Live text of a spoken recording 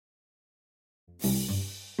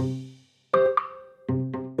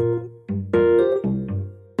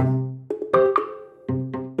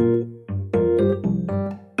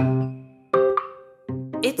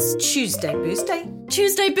It's Tuesday Booze Day.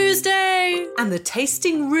 Tuesday Booze Day! And the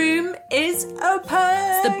tasting room is open.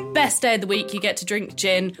 It's the best day of the week. You get to drink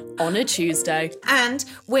gin on a Tuesday. And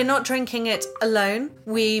we're not drinking it alone.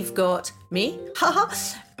 We've got me,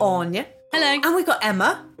 Anya. Hello. And we've got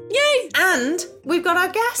Emma. Yay! And we've got our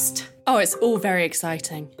guest. Oh, it's all very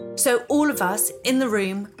exciting. So all of us in the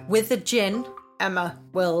room with the gin. Emma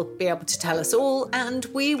will be able to tell us all and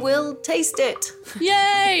we will taste it.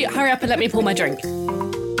 Yay! Hurry up and let me pour my drink.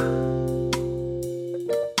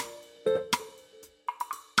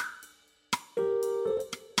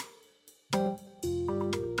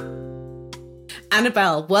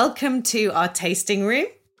 Annabelle, welcome to our tasting room.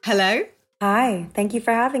 Hello. Hi, thank you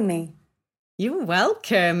for having me. You're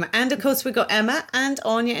welcome. And of course, we've got Emma and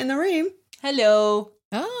Anya in the room. Hello.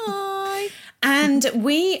 Hi. And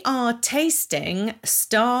we are tasting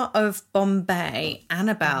Star of Bombay.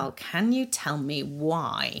 Annabelle, can you tell me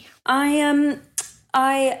why? I am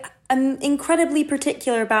incredibly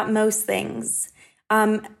particular about most things.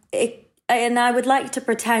 And I would like to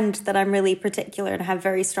pretend that I'm really particular and have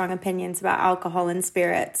very strong opinions about alcohol and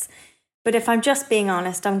spirits. But if I'm just being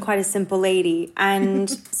honest, I'm quite a simple lady. And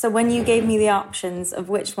so when you gave me the options of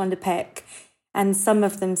which one to pick, and some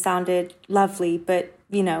of them sounded lovely, but,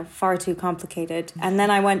 you know, far too complicated. And then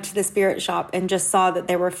I went to the spirit shop and just saw that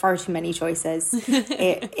there were far too many choices.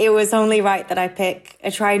 It was only right that I pick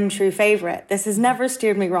a tried and true favorite. This has never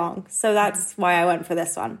steered me wrong. So that's why I went for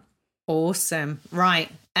this one. Awesome. Right,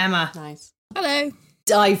 Emma. Nice. Hello.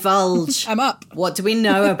 Divulge. I'm up. What do we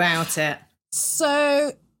know about it?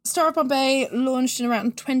 So, Star of Bombay launched in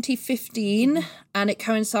around 2015, and it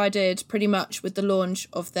coincided pretty much with the launch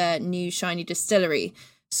of their new shiny distillery.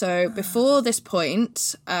 So before this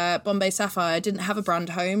point, Bombay Sapphire didn't have a brand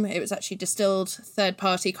home. It was actually distilled,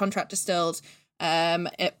 third-party, contract distilled in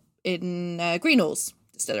Greenall's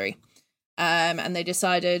distillery. And they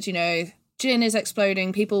decided, you know, gin is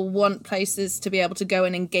exploding. People want places to be able to go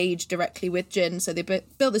and engage directly with gin. So they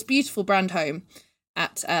built this beautiful brand home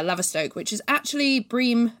at Laverstoke, which is actually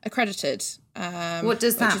BREEAM accredited. What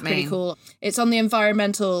does that which is pretty mean? cool. It's on the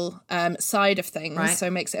environmental side of things, right. So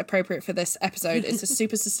makes it appropriate for this episode. It's a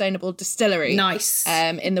super sustainable distillery. Nice.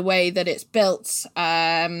 In the way that it's built.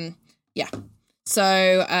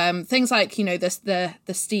 So things like, you know, the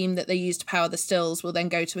steam that they use to power the stills will then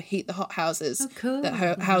go to heat the hot houses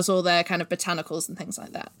that house all their kind of botanicals and things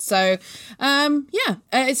like that. So,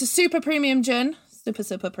 it's a super premium gin.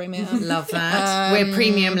 Super premium. Love that. We're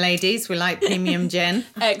premium ladies. We like premium gin.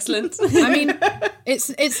 Excellent. I mean,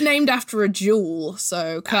 it's named after a jewel,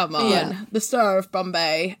 so come on. Yeah. The Star of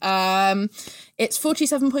Bombay. It's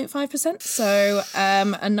 47.5%, so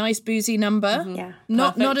a nice boozy number. Mm-hmm. Yeah.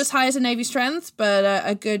 Not as high as a Navy Strength, but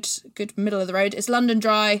a good middle of the road. It's London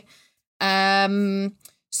dry,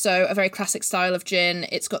 so a very classic style of gin.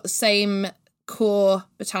 It's got the same core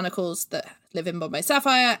botanicals that live in Bombay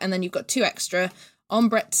Sapphire, and then you've got two extra: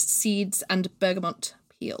 ombrette seeds and bergamot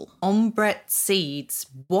peel. Ombrette seeds.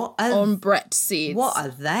 Ombrette seeds. What are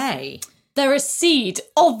they? They're a seed,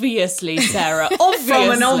 obviously, Sarah. Obviously.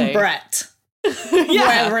 From an ombrette.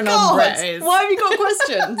 Wherever an ombrette is. Why have you got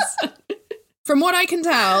questions? From what I can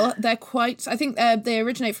tell, they're quite, I think they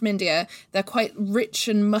originate from India. They're quite rich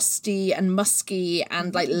and musty and musky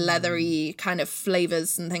and like leathery kind of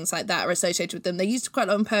flavours and things like that are associated with them. They're used quite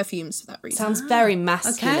a lot in perfumes for that reason. Sounds very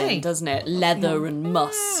masculine, doesn't it? Leather and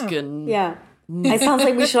musk and... Yeah. It sounds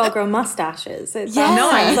like we should all grow mustaches. It Yeah.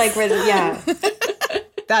 sounds like we're,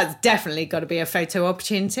 That's definitely got to be a photo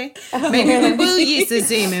opportunity. Maybe we'll use the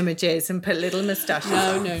Zoom images and put little moustaches.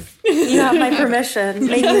 No. You have my permission.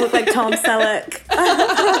 Make me look like Tom Selleck.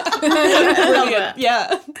 Brilliant.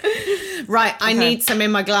 Yeah. Right, I need some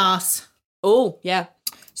in my glass. Oh, yeah.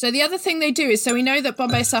 So the other thing they do is, so we know that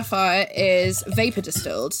Bombay Sapphire is vapor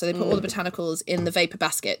distilled, so they put all the botanicals in the vapor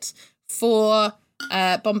basket. For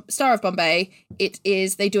Star of Bombay,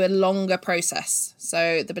 they do a longer process.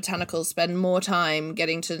 So the botanicals spend more time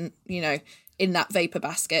getting to, you know, in that vapor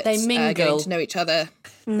basket. They mingle. Getting to know each other.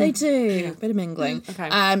 They do. A bit of mingling.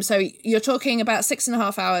 Okay. So you're talking about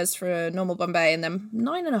 6.5 hours for a normal Bombay and then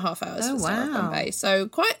 9.5 hours for Star of Bombay. So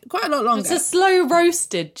quite a lot longer. It's a slow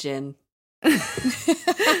roasted gin.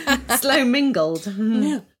 Slow mingled.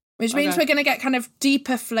 Yeah. Which means we're going to get kind of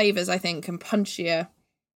deeper flavours, I think, and punchier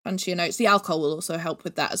notes. The alcohol will also help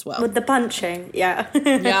with that as well. With the punching, yeah.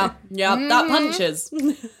 Yeah, that punches.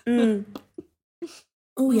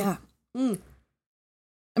 Oh, yeah.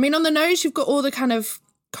 I mean, on the nose, you've got all the kind of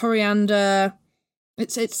coriander.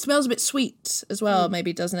 It smells a bit sweet as well,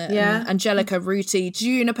 maybe, doesn't it? Yeah. And angelica, rooty,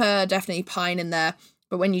 juniper, definitely pine in there.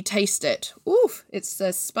 But when you taste it, oof, it's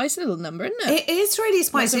a spicy little number, isn't it? It is really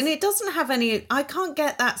spicy, and it doesn't have any. I can't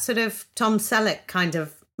get that sort of Tom Selleck kind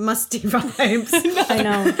of musty vibes. I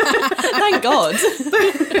know. Thank God.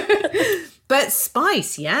 But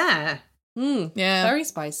spice, yeah. Yeah. Very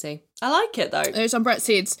spicy. I like it though. Those umbrette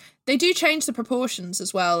seeds, they do change the proportions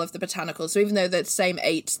as well of the botanicals. So even though they're the same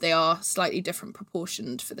 8, they are slightly different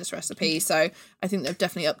proportioned for this recipe. So I think they've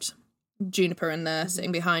definitely upped juniper in there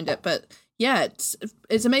sitting behind it. But yeah,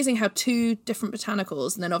 it's amazing how 2 different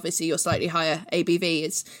botanicals and then obviously your slightly higher ABV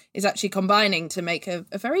is actually combining to make a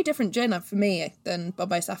very different gin for me than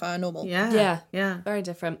Bombay Sapphire Normal. Yeah. Very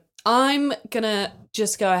different. I'm gonna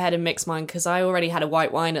just go ahead and mix mine because I already had a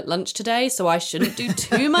white wine at lunch today, so I shouldn't do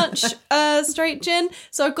too much straight gin.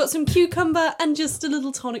 So I've got some cucumber and just a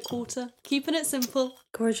little tonic water, keeping it simple.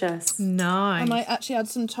 Gorgeous. Nice. I might actually add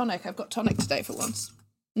some tonic. I've got tonic today for once.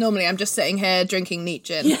 Normally I'm just sitting here drinking neat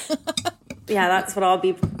gin. Yeah, that's what I'll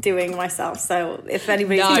be doing myself. So if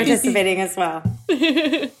anybody's participating as well.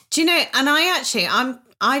 Do you know? And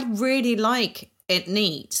I really like it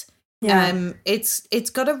neat. Yeah. It's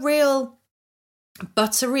got a real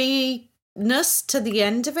butteriness to the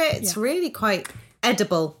end of it. It's really quite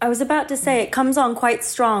edible. I was about to say it comes on quite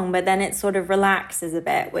strong, but then it sort of relaxes a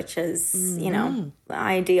bit, which is,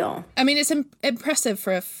 ideal. I mean, it's impressive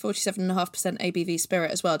for a 47.5% ABV spirit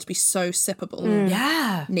as well to be so sippable.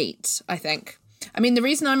 Yeah. Neat, I think. I mean, the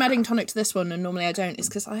reason I'm adding tonic to this one, and normally I don't, is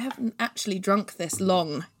because I haven't actually drunk this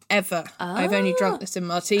long, ever. I've only drunk this in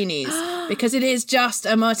martinis, because it is just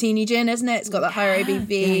a martini gin, isn't it? It's got that higher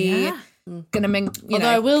ABV. Yeah. Gonna Although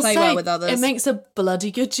I will play say, well with others. it makes a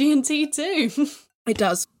bloody good G&T too. It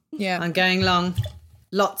does. Yeah. I'm going long.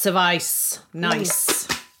 Lots of ice. Nice.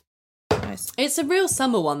 Nice. It's a real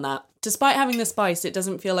summer one, that. Despite having the spice, it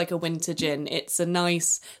doesn't feel like a winter gin. It's a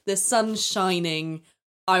nice, the sun's shining,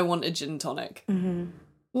 I want a gin tonic. Mm-hmm.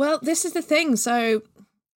 Well, this is the thing. So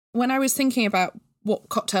when I was thinking about what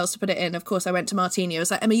cocktails to put it in, of course, I went to martini. I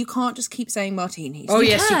was like, Emma, you can't just keep saying martinis. Oh,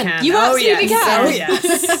 yes, you can. You absolutely can. Oh,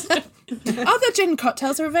 yes. Other gin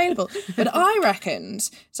cocktails are available. But I reckoned,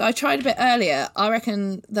 so I tried a bit earlier, I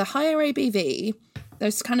reckon the higher ABV,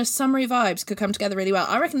 those kind of summery vibes could come together really well.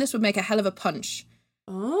 I reckon this would make a hell of a punch.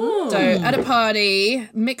 Oh. So at a party,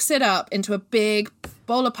 mix it up into a big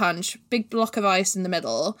bowl of punch, big block of ice in the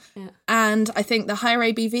middle. Yeah. And I think the higher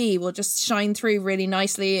ABV will just shine through really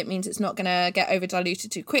nicely. It means it's not going to get over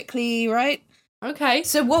diluted too quickly, right? Okay.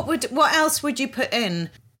 So what else would you put in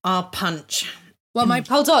our punch? Well,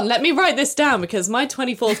 Hold on, let me write this down because my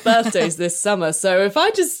 24th birthday is this summer. So if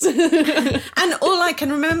I just... And all I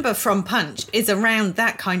can remember from Punch is around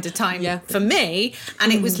that kind of time for me.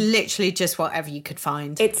 And it was literally just whatever you could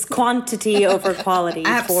find. It's quantity over quality,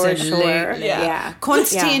 for sure. Yeah.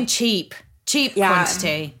 Quantity and cheap. Cheap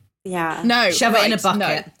quantity. Yeah. No. Shove it in a bucket.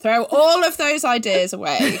 No. Throw all of those ideas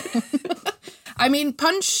away. I mean,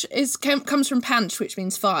 punch comes from panch, which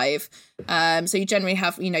means 5. So you generally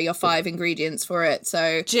have, your 5 ingredients for it.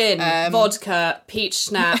 So gin, vodka, peach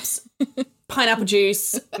schnapps, pineapple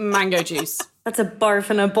juice, mango juice. That's a barf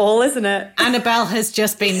in a bowl, isn't it? Annabelle has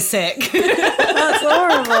just been sick. That's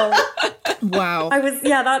horrible. Wow. I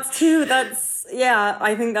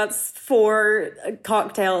think that's 4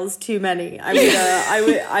 cocktails too many.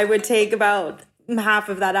 I would take about half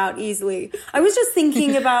of that out easily. I was just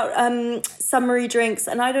thinking about summery drinks,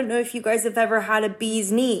 and I don't know if you guys have ever had a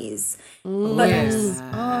bee's knees.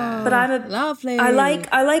 But I'm lovely. I like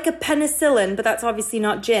a penicillin, but that's obviously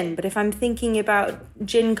not gin. But if I'm thinking about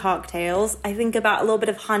gin cocktails, I think about a little bit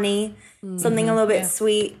of honey, something a little bit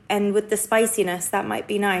sweet, and with the spiciness, that might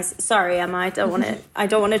be nice. Sorry, Emma, I don't want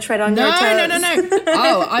to tread on your toes. No.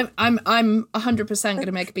 Oh, I'm 100% going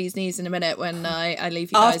to make a bee's knees in a minute when I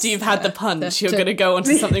leave you guys. After you've had the punch, you're going to go on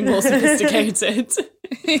to something more sophisticated.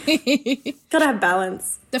 Gotta have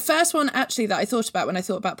balance. The first one actually that I thought about when I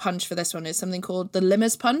thought about punch for this one is something called the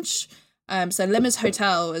Limmer's Punch. So Limmer's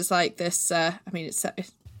Hotel was like this, it's a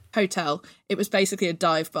hotel. It was basically a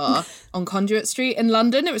dive bar on Conduit Street in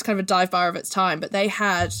London. It was kind of a dive bar of its time, but they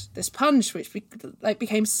had this punch which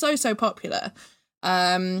became so popular.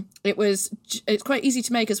 It's quite easy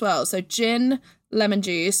to make as well. So gin, lemon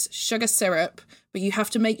juice, sugar syrup, but you have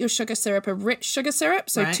to make your sugar syrup a rich sugar syrup,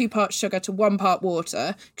 so 2 parts sugar to 1 part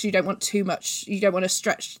water, because you don't want too much. You don't want to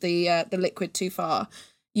stretch the liquid too far.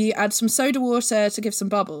 You add some soda water to give some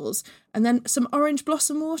bubbles, and then some orange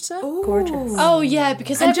blossom water. Ooh. Gorgeous. Oh, yeah,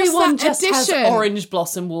 because And everyone just that has addition. orange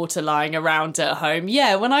blossom water lying around at home.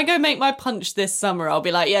 Yeah, when I go make my punch this summer, I'll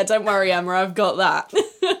be like, yeah, don't worry, Emma, I've got that.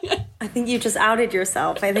 I think you just outed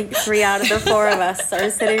yourself. I think 3 out of the 4 of us are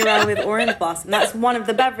sitting around with orange blossom. That's one of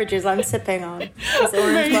the beverages I'm sipping on. Is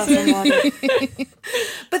orange blossom water.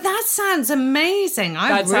 But that sounds amazing.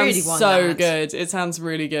 I That really sounds want so that. good. It sounds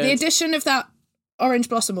really good. The addition of that orange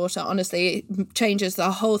blossom water, honestly, changes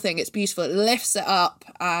the whole thing. It's beautiful. It lifts it up,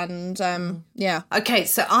 and yeah. Okay,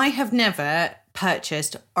 so I have never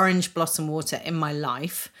purchased orange blossom water in my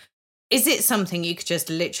life. Is it something you could just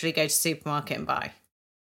literally go to supermarket and buy?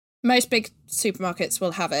 Most big supermarkets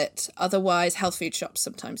will have it. Otherwise, health food shops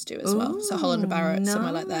sometimes do as well. So Holland and Barrett,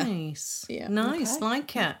 somewhere like that. Nice. Yeah. Nice,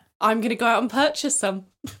 like it. I'm going to go out and purchase some.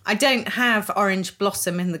 I don't have orange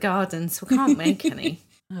blossom in the garden, so I can't make any.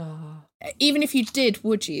 Even if you did,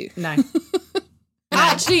 would you? No.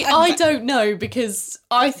 Actually, I don't know, because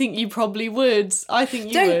I think you probably would. I think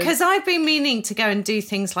you Don't, would. because I've been meaning to go and do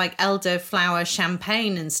things like elderflower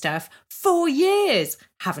champagne and stuff for years.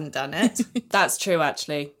 Haven't done it. That's true,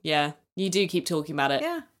 actually. Yeah. You do keep talking about it.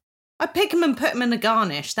 Yeah. I pick them and put them in a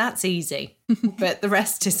garnish. That's easy. But the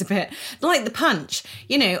rest is a bit like the punch.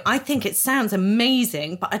 You know, I think it sounds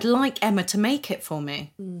amazing, but I'd like Emma to make it for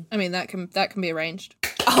me. I mean, that can be arranged.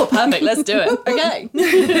 Oh, perfect. Let's do it.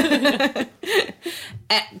 Okay.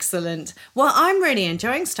 Excellent. Well, I'm really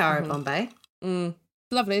enjoying Star of Bombay.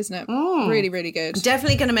 Lovely, isn't it? Really, really good.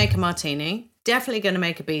 Definitely going to make a martini. Definitely going to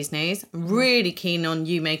make a bee's knees. Really keen on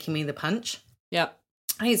you making me the punch. Yep.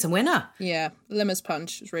 I think it's a winner. Yeah, Limmer's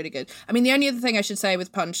punch is really good. I mean, the only other thing I should say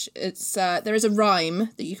with punch, it's there is a rhyme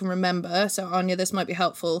that you can remember. So, Anya, this might be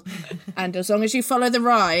helpful. And as long as you follow the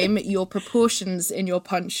rhyme, your proportions in your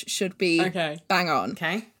punch should be bang on.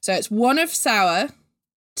 Okay. So it's 1 of sour,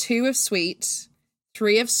 2 of sweet,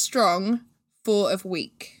 3 of strong, 4 of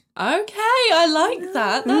weak. Okay, I like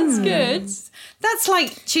that. That's good. That's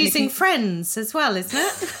like choosing friends as well, isn't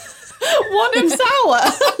it? 1 of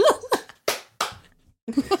sour.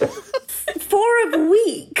 4 of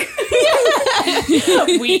weak.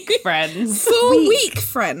 Weak friends. 4 weak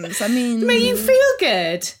friends. I mean, May you feel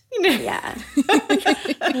good. You know. Yeah.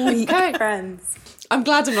 Weak friends. I'm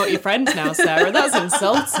glad I'm not your friend now, Sarah. That's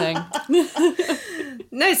insulting.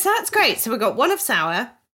 No, so that's great. So we've got 1 of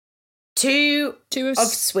sour, 2 of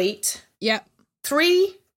sweet, yeah,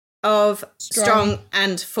 3 of strong,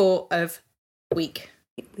 and 4 of weak.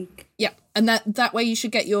 Weak. yeah, and that way you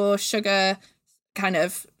should get your sugar kind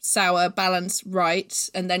of sour balance right,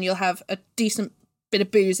 and then you'll have a decent bit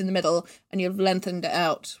of booze in the middle, and you've lengthened it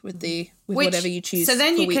out with whatever you choose. So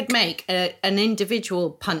then for you week. could make an individual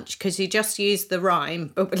punch because you just use the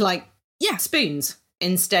rhyme, but with like spoons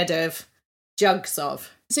instead of jugs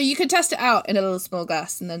of. So you could test it out in a little small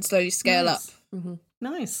glass and then slowly scale up.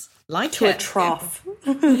 Nice. Like To it. a trough.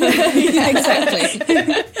 Exactly.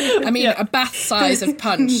 I mean, a bath size of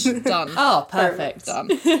punch. Done. Oh, perfect. Done.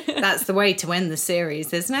 That's the way to end the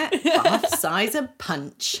series, isn't it? Half size of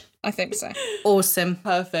punch. I think so. Awesome.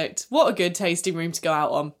 Perfect. What a good tasting room to go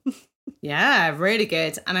out on. Yeah, really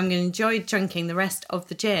good. And I'm going to enjoy drinking the rest of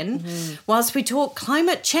the gin whilst we talk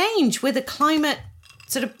climate change with a climate,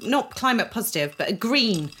 sort of not climate positive, but a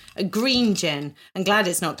green gin. I'm glad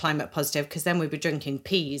it's not climate positive because then we'd be drinking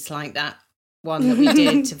peas like that one that we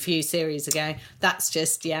did a few series ago. That's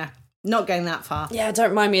just, not going that far. Yeah, don't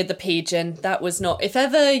remind me of the pea gin. That was not... If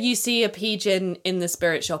ever you see a pea gin in the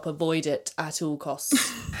spirit shop, avoid it at all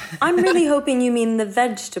costs. I'm really hoping you mean the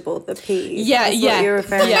vegetable, the peas. Yeah, That's yeah. what you're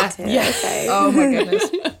referring to. Yeah. Okay. Oh my goodness.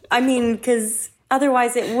 I mean, because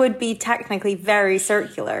otherwise it would be technically very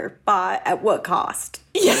circular, but at what cost?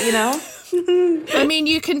 Yeah. You know? I mean,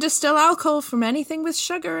 you can distill alcohol from anything with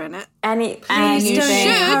sugar in it. Please Anything.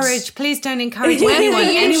 don't encourage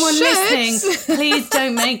anyone should. listening. Please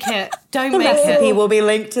don't make it. Don't The make recipe it. will be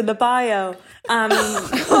linked to the bio.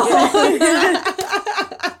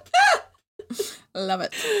 Love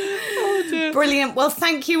it. Brilliant. Well,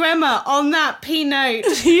 thank you, Emma, on that P note.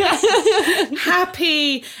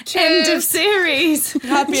 Happy end of series.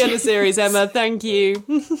 Happy end of series, Emma. Thank you.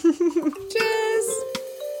 Cheers.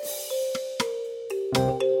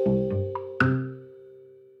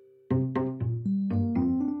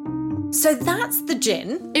 So that's the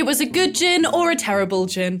gin. It was a good gin or a terrible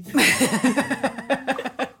gin. Depending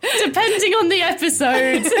on the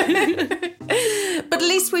episode. But at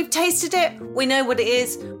least we've tasted it. We know what it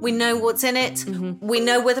is. We know what's in it. We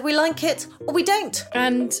know whether we like it or we don't.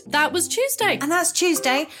 And that was Tuesday. And that's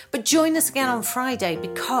Tuesday, but join us again on Friday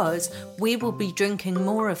because we will be drinking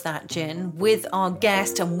more of that gin with our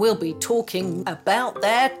guest and we'll be talking about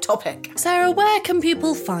their topic. Sarah, where can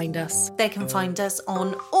people find us? They can find us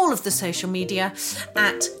on all of the social media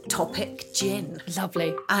at Topic Gin.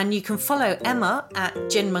 Lovely. And you can follow Emma at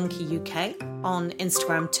Gin Monkey UK on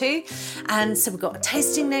Instagram too. And so we've got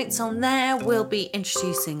tasting notes on there. We'll be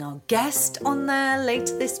introducing our guest on there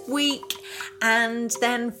later this week. And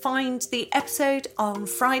then find the episode on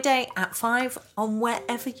Friday at 5 on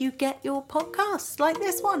wherever you get your podcasts like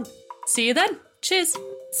this one. See you then. Cheers.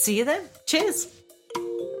 See you then. Cheers.